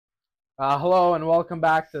Hello and welcome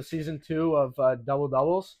back to season 2 of Double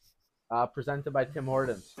Doubles, presented by Tim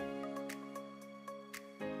Hortons.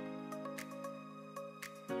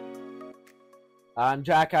 I'm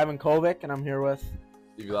Jack Ivankovic, and I'm here with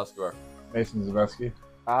Stevie Leskovar. Mason Zebeski.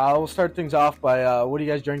 We'll start things off by what are you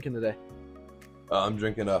guys drinking today? I'm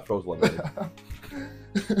drinking frozen lemonade.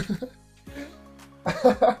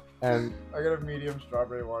 And I got a medium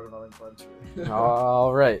strawberry watermelon punch.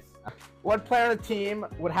 all right, what player on the team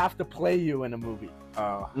would have to play you in a movie?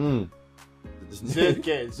 Zid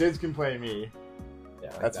can play me.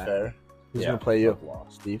 Yeah, That's fair. Who's gonna play you?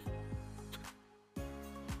 Steve.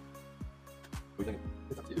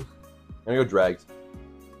 It's up to you. I'm gonna go Drags.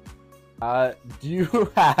 Do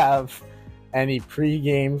you have any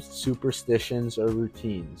pre-game superstitions or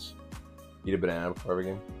routines? Eat a banana before every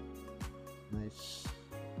game. Nice.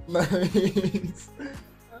 Nice.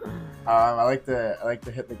 I like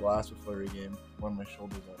to hit the glass before every game when my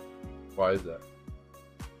shoulders up. Why is that?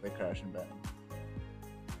 They crash and bang.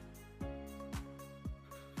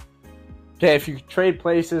 Okay, if you could trade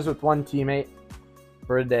places with one teammate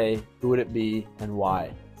for a day, who would it be and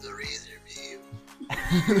why? The razor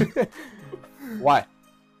beam. Why?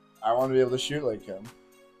 I want to be able to shoot like him.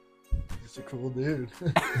 He's a cool dude.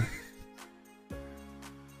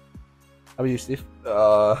 How about you, Steve?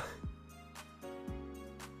 I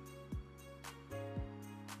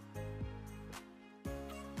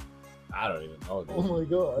don't even know. Oh my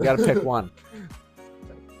god. You gotta pick one.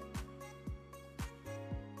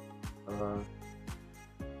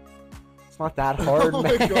 It's not that hard, Oh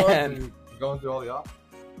my man. God, dude. You're going through all the options.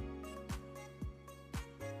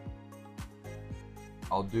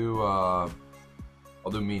 I'll do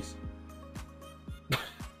Mies.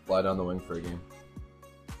 Fly down the wing for a game.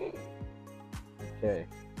 Okay.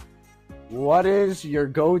 What is your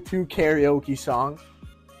go-to karaoke song?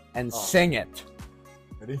 And sing it.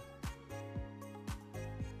 Ready?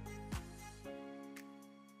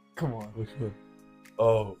 Come on.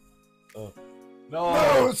 Oh.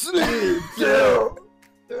 No sleep till.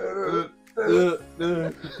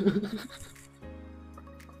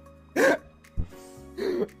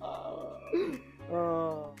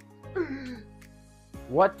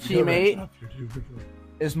 What teammate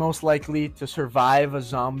is most likely to survive a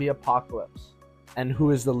zombie apocalypse? And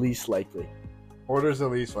who is the least likely? Order's the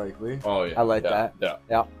least likely. Oh yeah. I like that. Yeah.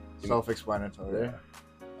 Yeah. Self-explanatory.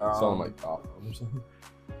 Someone like top or something.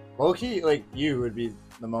 Low-key, like, you would be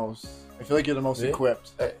the most... I feel like you're the most Me?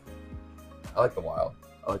 equipped. Hey, I like the wild.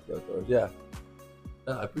 I like the outdoors. Yeah.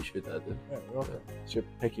 No, I appreciate that, dude. Yeah, you're okay. So you're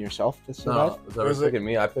picking yourself to survive? No, if Zebra's Was it- picking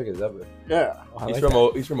me, I pick Zebra. Yeah. Oh, I He's like from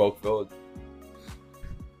that. he's from Oakville.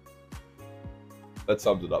 That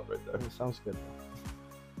sums it up right there. That sounds good.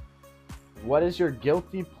 What is your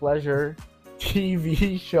guilty pleasure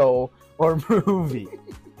TV show or movie?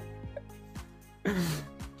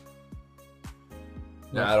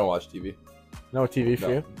 Nah, I don't watch TV. No TV for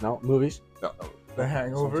No. you? No movies? No. The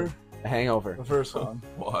Hangover. The Hangover. The first one.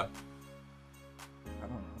 Why? I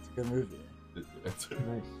don't know. It's a good movie. Nice.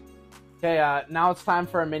 Okay, now it's time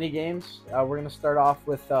for our mini games. We're gonna start off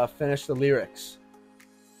with finish the lyrics.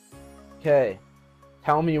 Okay,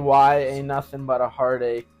 tell me why ain't nothing but a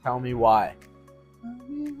heartache. Tell me why.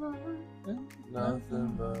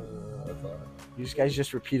 Nothing but You guys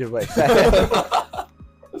just repeated what I said.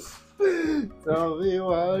 Tell me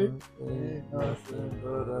why ain't nothing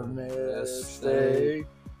but a mistake.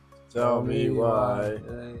 Tell me why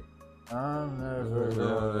I'm never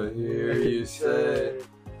gonna hear you say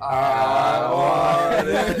I want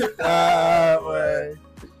it that way.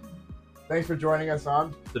 Thanks for joining us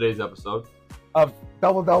on Today's episode. Of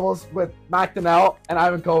Double Doubles with MacDonell and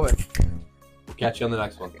Ivankovic. We'll catch you on the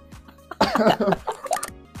next one.